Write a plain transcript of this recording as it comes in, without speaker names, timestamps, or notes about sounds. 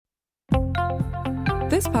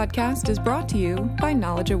This podcast is brought to you by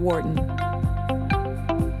Knowledge at Wharton.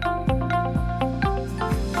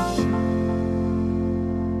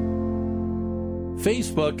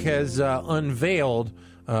 Facebook has unveiled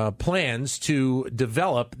plans to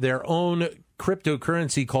develop their own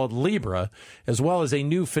cryptocurrency called Libra, as well as a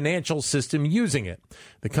new financial system using it.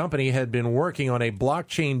 The company had been working on a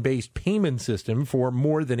blockchain-based payment system for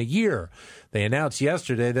more than a year. They announced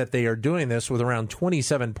yesterday that they are doing this with around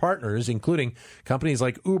 27 partners, including companies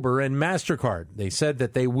like Uber and MasterCard. They said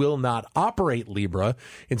that they will not operate Libra,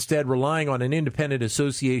 instead relying on an independent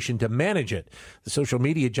association to manage it. The social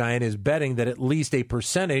media giant is betting that at least a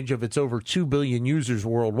percentage of its over 2 billion users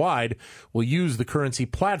worldwide will use the currency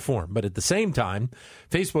platform. But at the same time,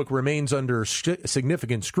 Facebook remains under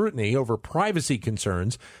significant scrutiny over privacy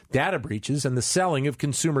concerns, data breaches, and the selling of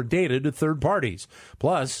consumer data to third parties.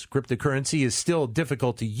 Plus, cryptocurrency is still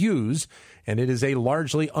difficult to use, and it is a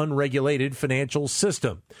largely unregulated financial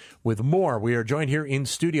system. With more, we are joined here in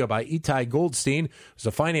studio by Itai Goldstein, who's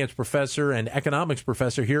a finance professor and economics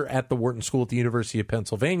professor here at the Wharton School at the University of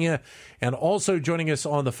Pennsylvania. And also joining us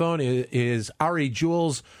on the phone is Ari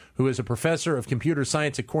Juels, who is a professor of computer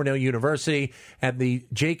science at Cornell University and the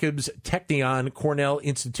Jacobs Technion Cornell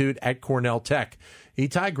Institute at Cornell Tech.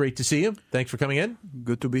 Itai, great to see you. Thanks for coming in.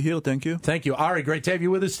 Good to be here. Thank you. Thank you. Ari, great to have you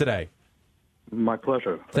with us today. My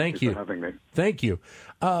pleasure. Thank you for having me. Thank you.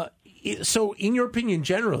 So in your opinion,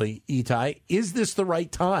 generally, Itai, is this the right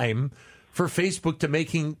time for Facebook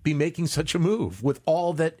to be making such a move with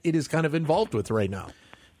all that it is kind of involved with right now?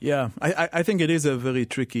 Yeah, I think it is a very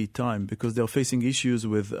tricky time because they're facing issues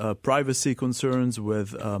with privacy concerns,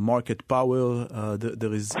 with market power.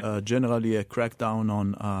 There is generally a crackdown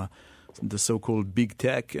on the so-called big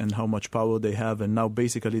tech and how much power they have. And now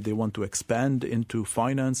basically they want to expand into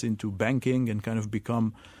finance, into banking, and kind of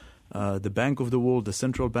become the bank of the world, the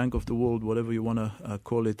central bank of the world, whatever you want to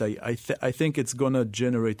call it. I think it's going to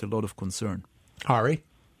generate a lot of concern. Ari?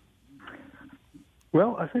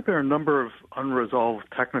 Well, I think there are a number of unresolved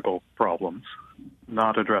technical problems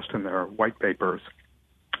not addressed in their white papers.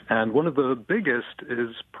 And one of the biggest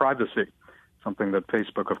is privacy, something that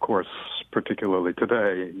Facebook, of course, particularly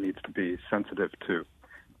today, needs to be sensitive to.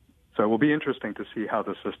 So it will be interesting to see how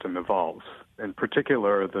the system evolves. In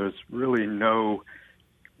particular, there's really no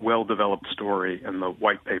well-developed story in the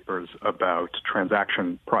white papers about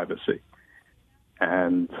transaction privacy.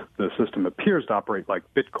 And the system appears to operate like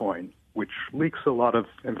Bitcoin, which leaks a lot of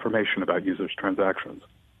information about users' transactions.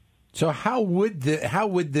 So how would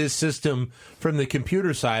this system from the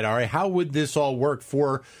computer side, Ari, how would this all work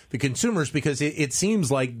for the consumers? Because it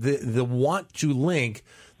seems like the want to link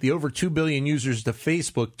the over 2 billion users to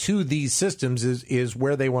Facebook to these systems is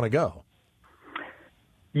where they want to go.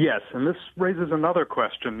 Yes, and this raises another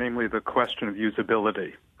question, namely the question of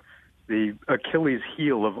usability. The Achilles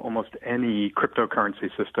heel of almost any cryptocurrency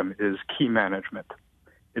system is key management.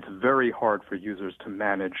 It's very hard for users to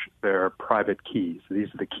manage their private keys. These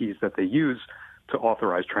are the keys that they use to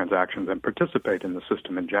authorize transactions and participate in the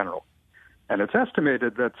system in general. And it's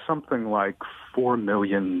estimated that something like 4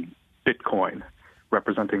 million Bitcoin,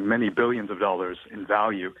 representing many billions of dollars in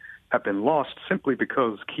value, have been lost simply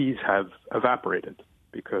because keys have evaporated,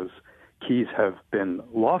 because keys have been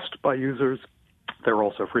lost by users. They're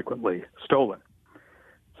also frequently stolen.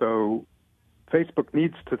 So Facebook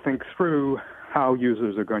needs to think through how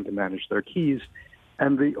users are going to manage their keys.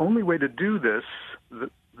 And the only way to do this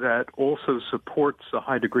that also supports a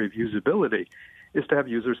high degree of usability is to have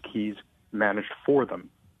users' keys managed for them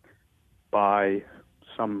by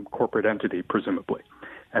some corporate entity, presumably.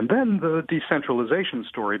 And then the decentralization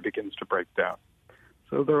story begins to break down.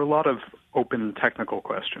 So there are a lot of open technical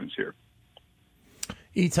questions here.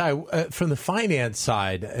 Itai, from the finance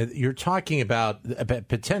side, you're talking about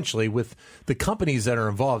potentially with the companies that are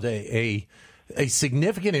involved, a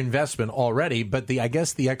significant investment already, but I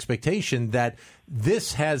guess the expectation that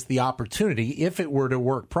this has the opportunity, if it were to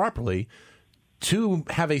work properly, to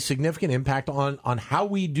have a significant impact on how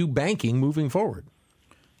we do banking moving forward.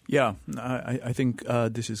 Yeah, I think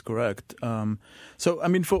this is correct. So, I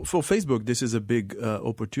mean, for Facebook, this is a big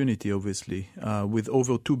opportunity, obviously. With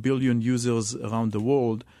over 2 billion users around the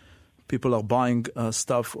world, people are buying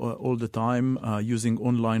stuff all the time, using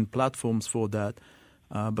online platforms for that.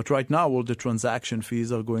 But right now, all the transaction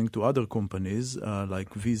fees are going to other companies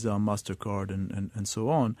like Visa, MasterCard, and so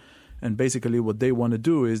on. And basically what they want to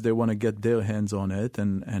do is they want to get their hands on it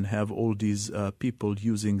and have all these people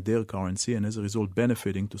using their currency and as a result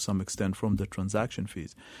benefiting to some extent from the transaction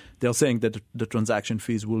fees. They're saying that the transaction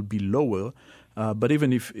fees will be lower, but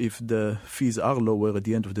even if the fees are lower at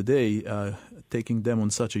the end of the day, taking them on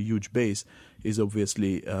such a huge base is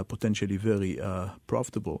obviously potentially very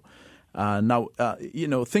profitable. Now,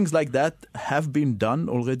 things like that have been done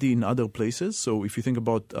already in other places. So if you think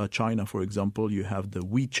about China, for example, you have the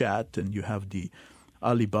WeChat and you have the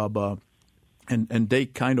Alibaba, and they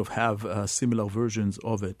kind of have similar versions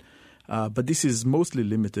of it. But this is mostly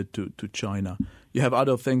limited to China. You have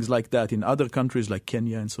other things like that in other countries like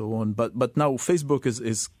Kenya and so on. But now Facebook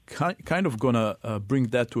is kind of going to bring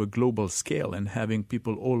that to a global scale and having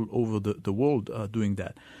people all over the world doing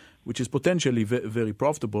that, which is potentially very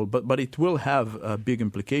profitable. But it will have big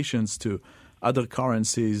implications to other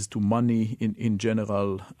currencies, to money in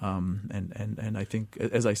general, and I think,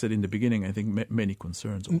 as I said in the beginning, I think many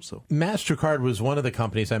concerns also. MasterCard was one of the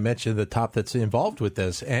companies I mentioned at the top that's involved with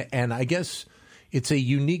this, and I guess it's a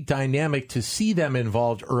unique dynamic to see them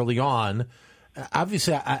involved early on.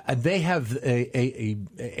 Obviously, they have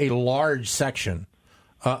a large section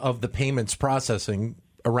of the payments processing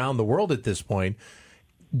around the world at this point.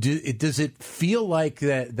 Does it feel like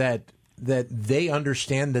that they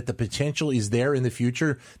understand that the potential is there in the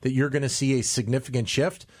future, that you're going to see a significant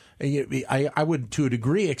shift? I would, to a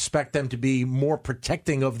degree, expect them to be more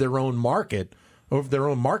protecting of their own market, of their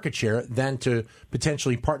own market share, than to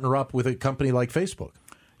potentially partner up with a company like Facebook.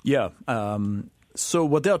 Yeah. So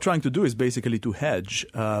what they are trying to do is basically to hedge,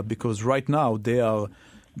 because right now they are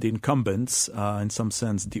the incumbents, in some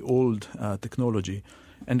sense, the old technology.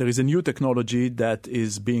 And there is a new technology that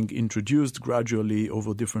is being introduced gradually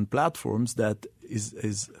over different platforms that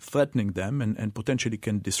is threatening them and potentially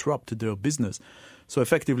can disrupt their business. So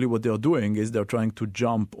effectively what they're doing is they're trying to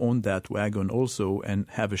jump on that wagon also and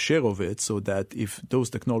have a share of it, so that if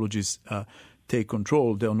those technologies take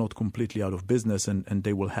control, they're not completely out of business and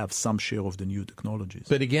they will have some share of the new technologies.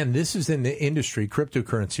 But again, this is in the industry,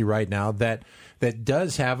 cryptocurrency right now, that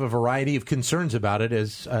does have a variety of concerns about it,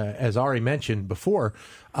 as Ari mentioned before.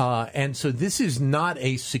 And so this is not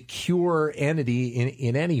a secure entity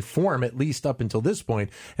in any form, at least up until this point,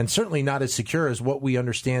 and certainly not as secure as what we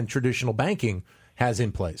understand traditional banking has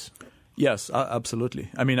in place. Yes, absolutely.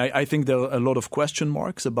 I mean, I think there are a lot of question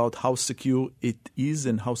marks about how secure it is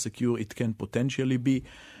and how secure it can potentially be.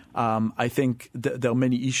 I think there are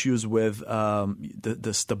many issues with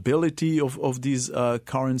the stability of these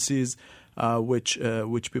currencies,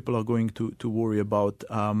 which people are going to worry about.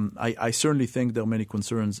 I certainly think there are many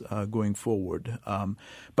concerns going forward.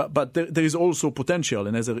 But there is also potential,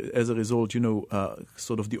 and as a result,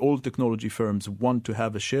 sort of the old technology firms want to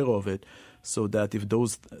have a share of it, so that if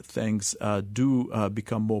those things do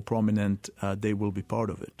become more prominent, they will be part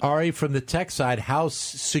of it. Ari, from the tech side, how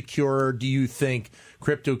secure do you think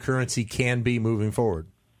cryptocurrency can be moving forward?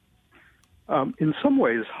 In some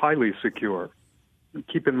ways, highly secure.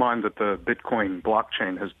 Keep in mind that the Bitcoin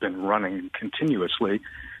blockchain has been running continuously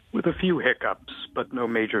with a few hiccups, but no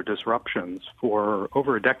major disruptions for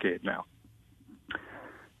over a decade now,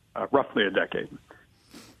 roughly a decade.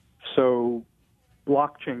 So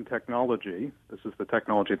blockchain technology, this is the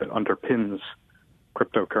technology that underpins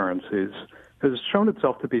cryptocurrencies, has shown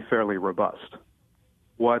itself to be fairly robust.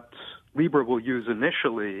 What Libra will use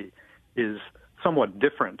initially is somewhat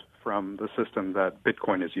different from the system that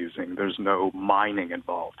Bitcoin is using. There's no mining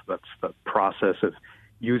involved. That's the process of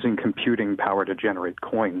using computing power to generate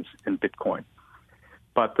coins in Bitcoin.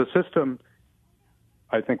 But the system,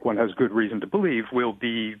 I think one has good reason to believe, will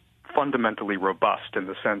be fundamentally robust in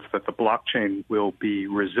the sense that the blockchain will be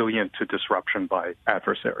resilient to disruption by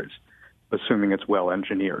adversaries, assuming it's well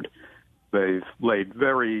engineered. They've laid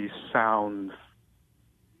very sound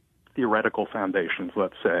theoretical foundations,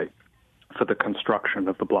 let's say, for the construction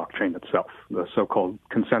of the blockchain itself. The so-called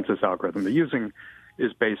consensus algorithm they're using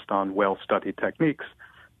is based on well-studied techniques,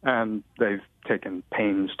 and they've taken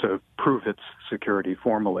pains to prove its security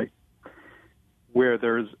formally. Where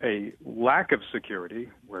there's a lack of security,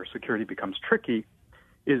 where security becomes tricky,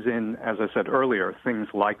 is in, as I said earlier, things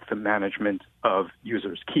like the management of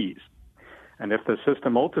users' keys. And if the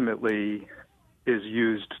system ultimately is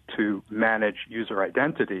used to manage user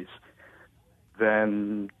identities,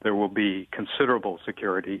 then there will be considerable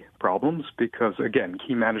security problems because, again,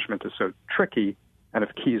 key management is so tricky, and if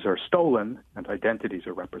keys are stolen and identities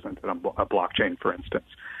are represented on a blockchain, for instance,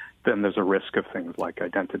 then there's a risk of things like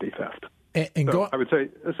identity theft. So I would say,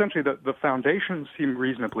 essentially, the foundations seem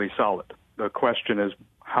reasonably solid. The question is,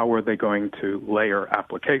 how are they going to layer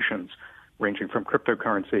applications ranging from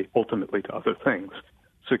cryptocurrency ultimately to other things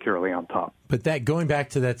securely on top? But that, going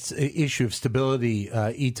back to that issue of stability,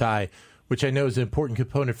 Itai, which I know is an important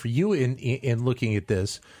component for you in looking at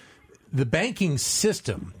this, the banking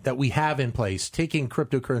system that we have in place, taking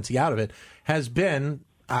cryptocurrency out of it, has been,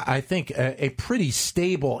 I think, a pretty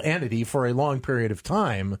stable entity for a long period of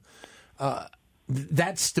time.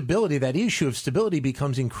 that stability, that issue of stability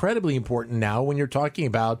becomes incredibly important now when you're talking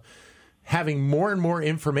about having more and more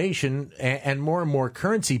information and more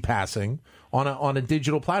currency passing on a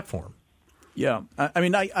digital platform. Yeah, I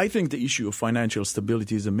mean, I think the issue of financial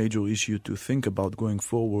stability is a major issue to think about going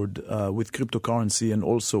forward with cryptocurrency and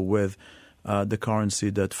also with the currency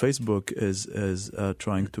that Facebook is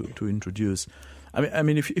trying to introduce. I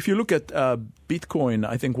mean, if you look at Bitcoin,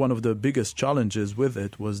 I think one of the biggest challenges with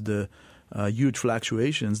it was the huge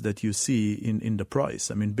fluctuations that you see in the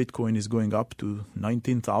price. I mean, Bitcoin is going up to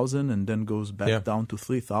 19,000 and then goes back down to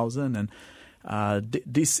 3,000. And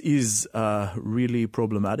this is really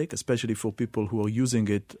problematic, especially for people who are using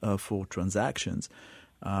it for transactions.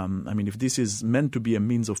 I mean, if this is meant to be a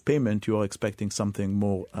means of payment, you are expecting something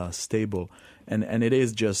more stable. And it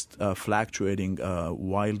is just fluctuating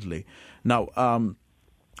wildly. Now,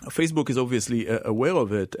 Facebook is obviously aware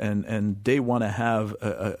of it, and they want to have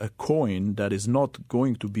a coin that is not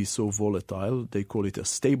going to be so volatile. They call it a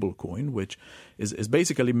stable coin, which is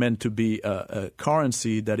basically meant to be a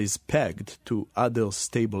currency that is pegged to other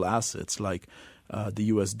stable assets like the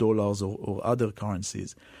US dollars or other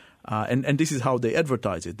currencies. And this is how they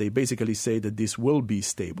advertise it. They basically say that this will be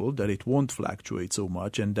stable, that it won't fluctuate so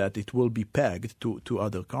much, and that it will be pegged to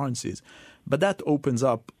other currencies. But that opens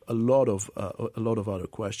up a lot of other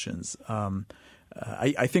questions.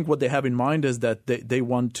 I think what they have in mind is that they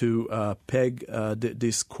want to peg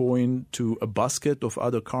this coin to a basket of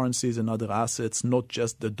other currencies and other assets, not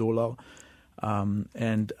just the dollar.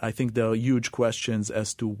 And I think there are huge questions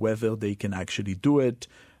as to whether they can actually do it.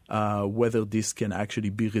 Whether this can actually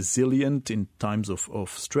be resilient in times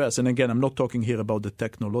of stress. And again, I'm not talking here about the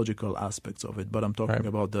technological aspects of it, but I'm talking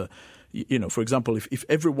about the, for example, if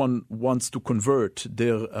everyone wants to convert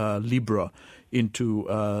their Libra into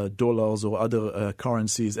dollars or other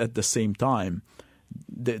currencies at the same time,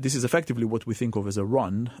 this is effectively what we think of as a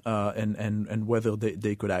run, and whether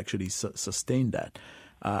they could actually sustain that.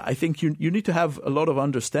 I think you need to have a lot of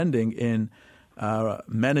understanding in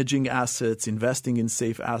managing assets, investing in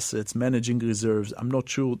safe assets, managing reserves. I'm not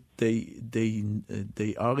sure they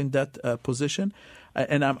are in that position,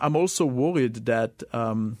 and I'm also worried that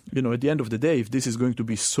at the end of the day, if this is going to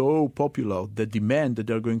be so popular, the demand that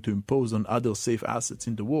they're going to impose on other safe assets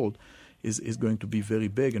in the world is going to be very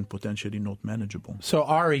big and potentially not manageable. So,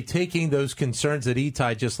 Ari, taking those concerns that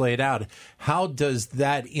Itai just laid out, how does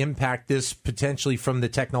that impact this potentially from the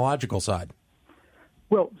technological side?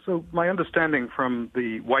 Well, so my understanding from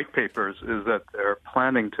the white papers is that they're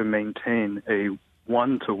planning to maintain a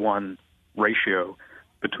 1-to-1 ratio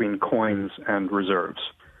between coins and reserves.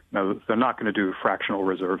 Now, they're not going to do fractional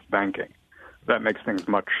reserve banking. That makes things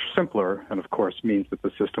much simpler and, of course, means that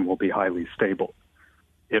the system will be highly stable.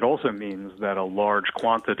 It also means that a large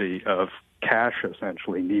quantity of cash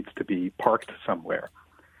essentially needs to be parked somewhere.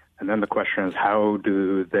 And then the question is, how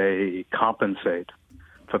do they compensate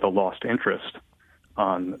for the lost interest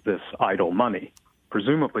on this idle money,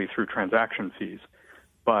 presumably through transaction fees?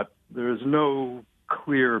 But there's no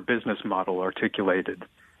clear business model articulated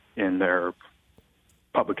in their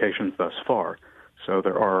publications thus far. So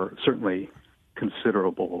there are certainly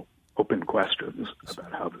considerable open questions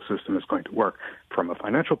about how the system is going to work from a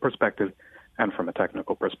financial perspective and from a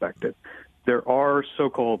technical perspective. There are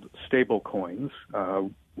so-called stable coins,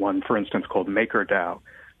 one, for instance, called MakerDAO,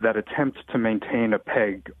 that attempts to maintain a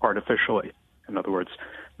peg artificially. In other words,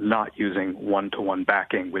 not using one-to-one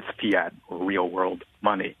backing with fiat or real-world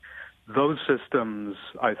money. Those systems,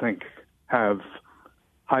 I think, have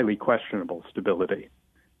highly questionable stability.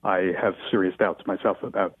 I have serious doubts myself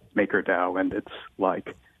about MakerDAO and its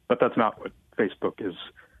like, but that's not what Facebook is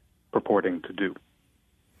purporting to do.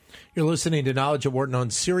 You're listening to Knowledge at Wharton on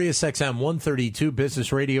Sirius XM 132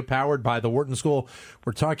 Business Radio, powered by the Wharton School.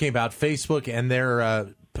 We're talking about Facebook and their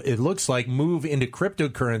it looks like move into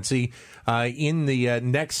cryptocurrency in the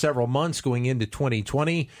next several months going into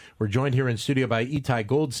 2020. We're joined here in studio by Itai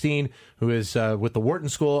Goldstein, who is with the Wharton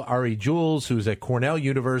School, Ari Juels, who's at Cornell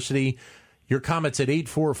University. Your comments at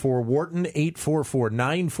 844-WHARTON,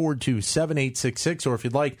 844-942-7866, or if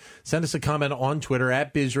you'd like, send us a comment on Twitter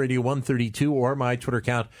at BizRadio132 or my Twitter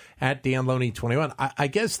account at DanLoney21. I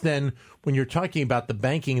guess then when you're talking about the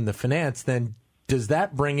banking and the finance, then does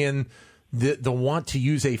that bring in the want to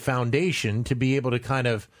use a foundation to be able to kind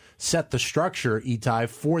of set the structure, Itai,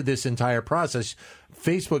 for this entire process?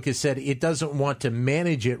 Facebook has said it doesn't want to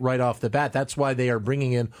manage it right off the bat. That's why they are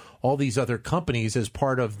bringing in all these other companies as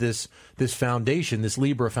part of this foundation, this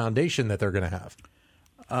Libra foundation that they're going to have.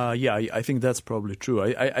 I think that's probably true.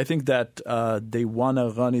 I think that they want to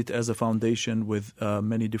run it as a foundation with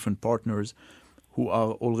many different partners who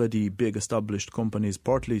are already big established companies,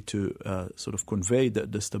 partly to sort of convey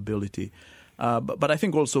the stability. But I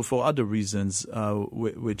think also for other reasons,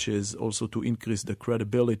 which is also to increase the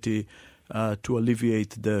credibility, to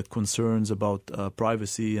alleviate the concerns about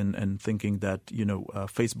privacy and thinking that,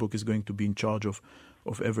 Facebook is going to be in charge of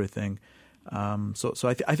everything. So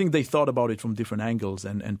I think they thought about it from different angles,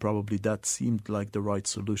 and probably that seemed like the right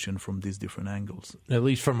solution from these different angles. At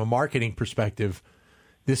least from a marketing perspective,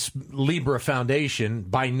 this Libra Foundation,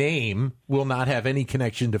 by name, will not have any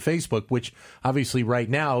connection to Facebook, which obviously right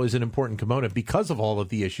now is an important component because of all of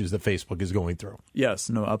the issues that Facebook is going through.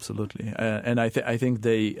 Yes, no, absolutely. And I think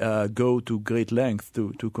they go to great length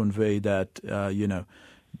to convey that,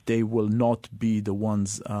 they will not be the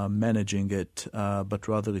ones managing it, but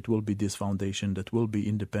rather it will be this foundation that will be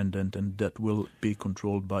independent and that will be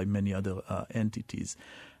controlled by many other entities.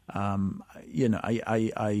 I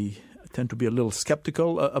tend to be a little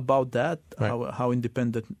skeptical about that, right. how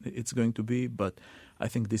independent it's going to be, but I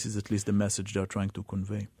think this is at least the message they're trying to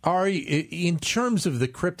convey. Ari, in terms of the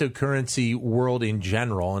cryptocurrency world in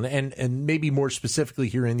general, and maybe more specifically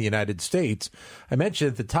here in the United States, I mentioned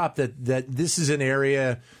at the top that this is an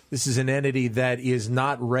area, this is an entity that is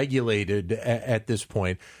not regulated at this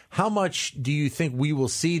point. How much do you think we will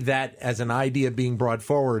see that as an idea being brought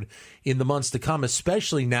forward in the months to come,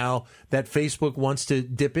 especially now that Facebook wants to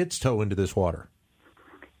dip its toe into this water?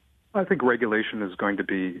 I think regulation is going to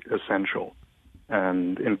be essential.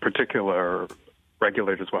 And in particular,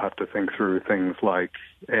 regulators will have to think through things like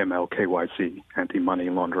AML, KYC, anti-money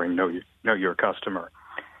laundering, know your customer.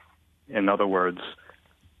 In other words,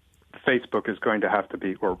 Facebook is going to have to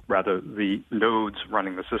be, or rather the nodes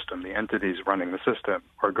running the system, the entities running the system,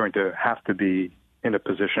 are going to have to be in a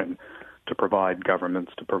position to provide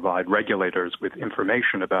governments, to provide regulators with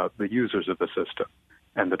information about the users of the system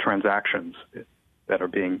and the transactions that are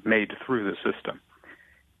being made through the system.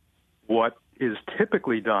 What is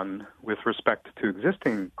typically done with respect to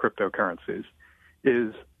existing cryptocurrencies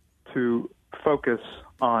is to focus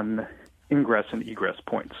on ingress and egress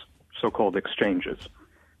points, so-called exchanges.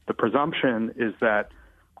 The presumption is that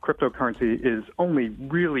cryptocurrency is only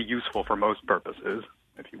really useful for most purposes.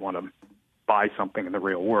 If you want to buy something in the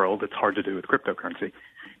real world, it's hard to do with cryptocurrency.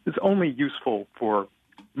 It's only useful for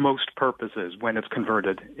most purposes when it's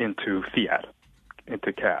converted into fiat,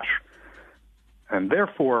 into cash. And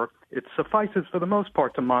therefore, it suffices for the most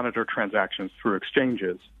part to monitor transactions through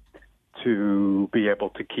exchanges to be able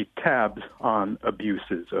to keep tabs on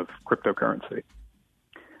abuses of cryptocurrency.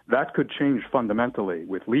 That could change fundamentally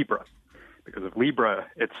with Libra, because if Libra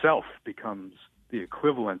itself becomes the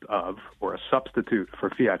equivalent of or a substitute for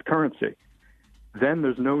fiat currency, then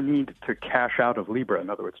there's no need to cash out of Libra, in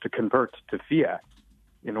other words, to convert to fiat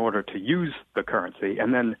in order to use the currency,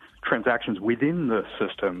 and then transactions within the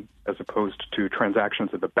system, as opposed to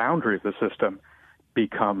transactions at the boundary of the system,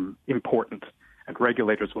 become important, and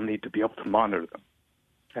regulators will need to be able to monitor them.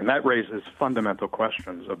 And that raises fundamental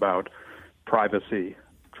questions about privacy,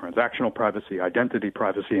 transactional privacy, identity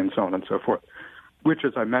privacy, and so on and so forth, which,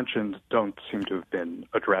 as I mentioned, don't seem to have been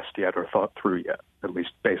addressed yet or thought through yet, at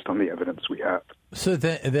least based on the evidence we have. So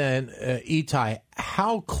then Itai,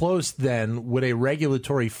 how close then would a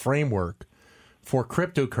regulatory framework for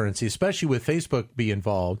cryptocurrency, especially with Facebook be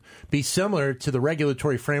involved, be similar to the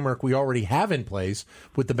regulatory framework we already have in place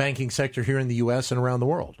with the banking sector here in the U.S. and around the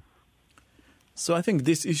world? So I think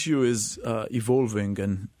this issue is evolving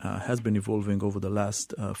and has been evolving over the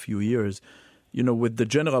last few years. With the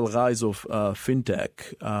general rise of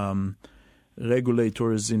fintech,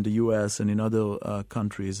 regulators in the U.S. and in other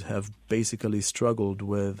countries have basically struggled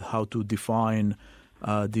with how to define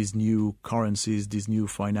these new currencies, these new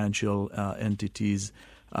financial entities,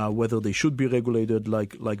 whether they should be regulated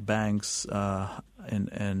like banks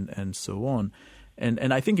and so on.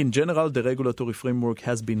 And I think in general the regulatory framework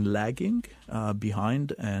has been lagging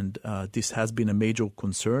behind, and this has been a major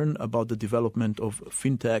concern about the development of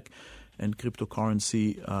fintech and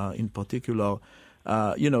cryptocurrency in particular.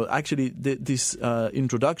 Actually, this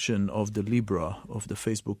introduction of the Libra, of the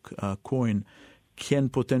Facebook coin, can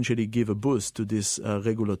potentially give a boost to this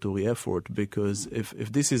regulatory effort, because if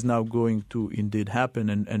this is now going to indeed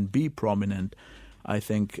happen and be prominent, I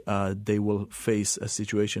think they will face a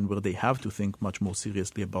situation where they have to think much more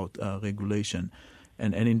seriously about regulation.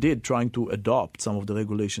 And indeed trying to adopt some of the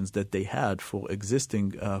regulations that they had for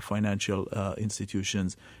existing financial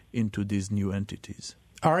institutions into these new entities.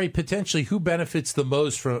 All right, potentially, who benefits the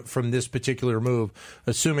most from this particular move,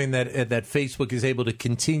 assuming that Facebook is able to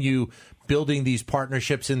continue building these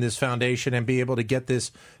partnerships in this foundation and be able to get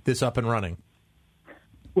this up and running?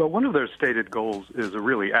 Well, one of their stated goals is a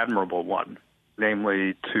really admirable one,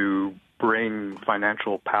 namely to bring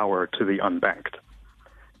financial power to the unbanked.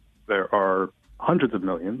 There are hundreds of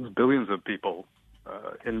millions, billions of people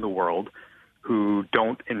in the world who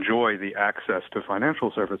don't enjoy the access to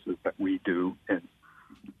financial services that we do in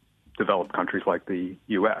developed countries like the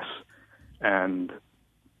U.S. And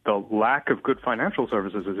the lack of good financial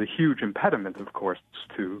services is a huge impediment, of course,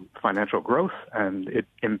 to financial growth, and it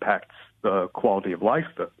impacts the quality of life,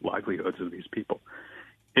 the livelihoods of these people.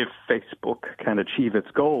 If Facebook can achieve its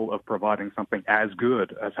goal of providing something as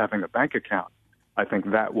good as having a bank account, I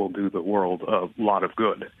think that will do the world a lot of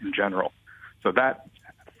good in general. So that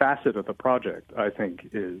facet of the project, I think,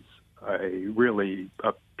 is a really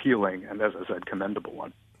appealing and, as I said, commendable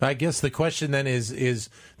one. I guess the question then is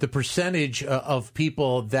the percentage of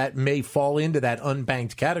people that may fall into that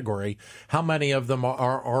unbanked category. How many of them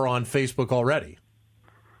are on Facebook already?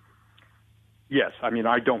 Yes, I mean,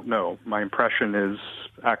 I don't know. My impression is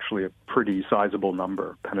actually a pretty sizable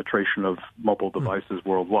number. Penetration of mobile devices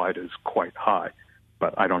worldwide is quite high,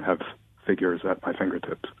 but I don't have figures at my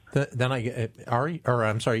fingertips. Then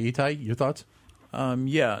Itai, your thoughts?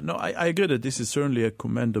 I agree that this is certainly a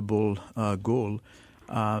commendable goal.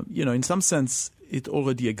 In some sense, it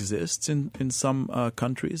already exists in some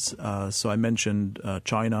countries. So I mentioned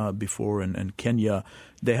China before and Kenya.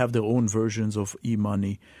 They have their own versions of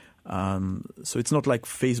e-money. So it's not like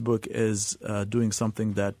Facebook is doing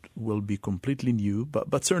something that will be completely new,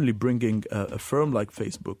 but certainly bringing a firm like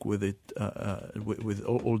Facebook with it, with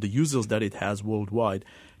all the users that it has worldwide,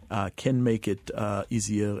 can make it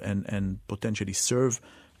easier and potentially serve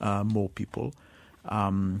more people.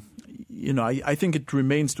 I think it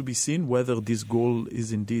remains to be seen whether this goal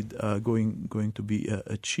is indeed going to be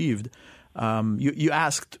achieved. You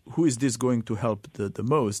asked who is this going to help the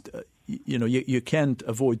most. You can't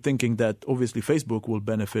avoid thinking that obviously Facebook will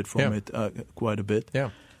benefit from it quite a bit. Yeah.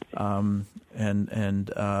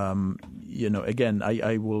 Again,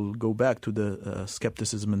 I will go back to the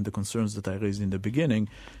skepticism and the concerns that I raised in the beginning.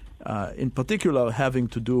 In particular, having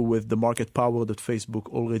to do with the market power that Facebook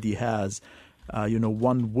already has.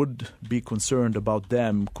 One would be concerned about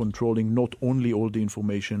them controlling not only all the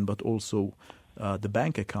information, but also the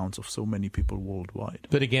bank accounts of so many people worldwide.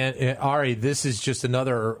 But again, Ari, this is just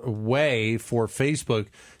another way for Facebook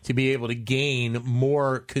to be able to gain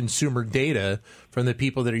more consumer data from the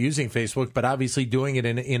people that are using Facebook, but obviously doing it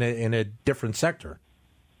in a different sector.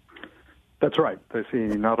 That's right. They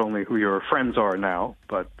see not only who your friends are now,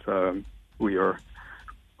 but whom you're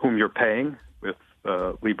paying with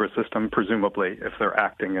the Libra system, presumably if they're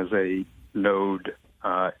acting as a node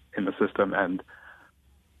in the system and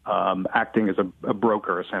acting as a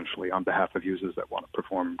broker, essentially, on behalf of users that want to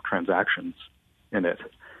perform transactions in it.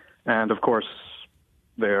 And, of course,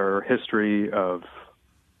 their history of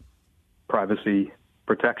privacy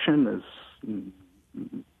protection is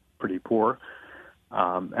pretty poor.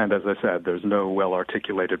 And as I said, there's no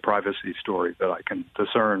well-articulated privacy story that I can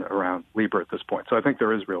discern around Libra at this point. So I think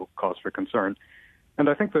there is real cause for concern. And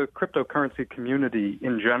I think the cryptocurrency community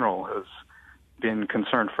in general has been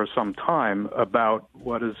concerned for some time about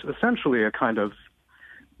what is essentially a kind of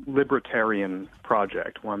libertarian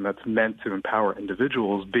project, one that's meant to empower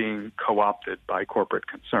individuals being co-opted by corporate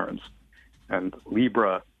concerns. And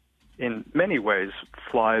Libra, in many ways,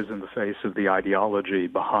 flies in the face of the ideology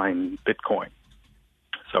behind Bitcoin.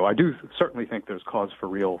 So I do certainly think there's cause for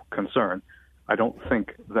real concern. I don't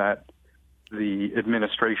think that the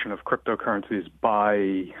administration of cryptocurrencies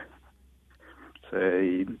by,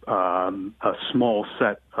 say, a small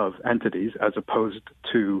set of entities as opposed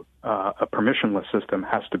to a permissionless system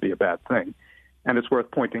has to be a bad thing. And it's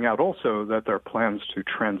worth pointing out also that there are plans to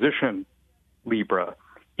transition Libra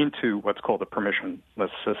into what's called a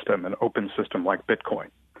permissionless system, an open system like Bitcoin.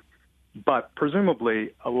 But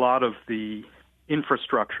presumably a lot of the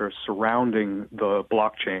infrastructure surrounding the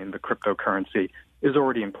blockchain, the cryptocurrency, is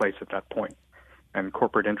already in place at that point. And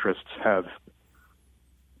corporate interests have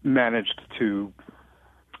managed to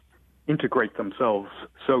integrate themselves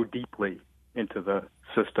so deeply into the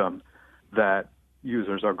system that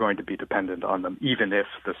users are going to be dependent on them, even if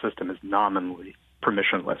the system is nominally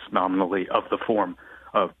permissionless, nominally of the form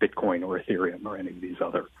of Bitcoin or Ethereum or any of these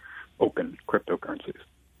other open cryptocurrencies.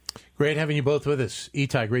 Great having you both with us.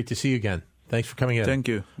 Itai, great to see you again. Thanks for coming in. Thank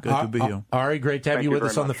you. Good to be here. Ari, great to have you with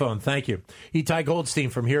us on the phone. Much. Thank you. Itai Goldstein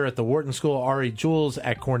from here at the Wharton School, Ari Jules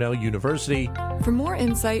at Cornell University. For more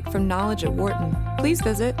insight from Knowledge at Wharton, please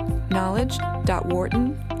visit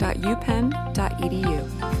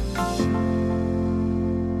knowledge.wharton.upenn.edu.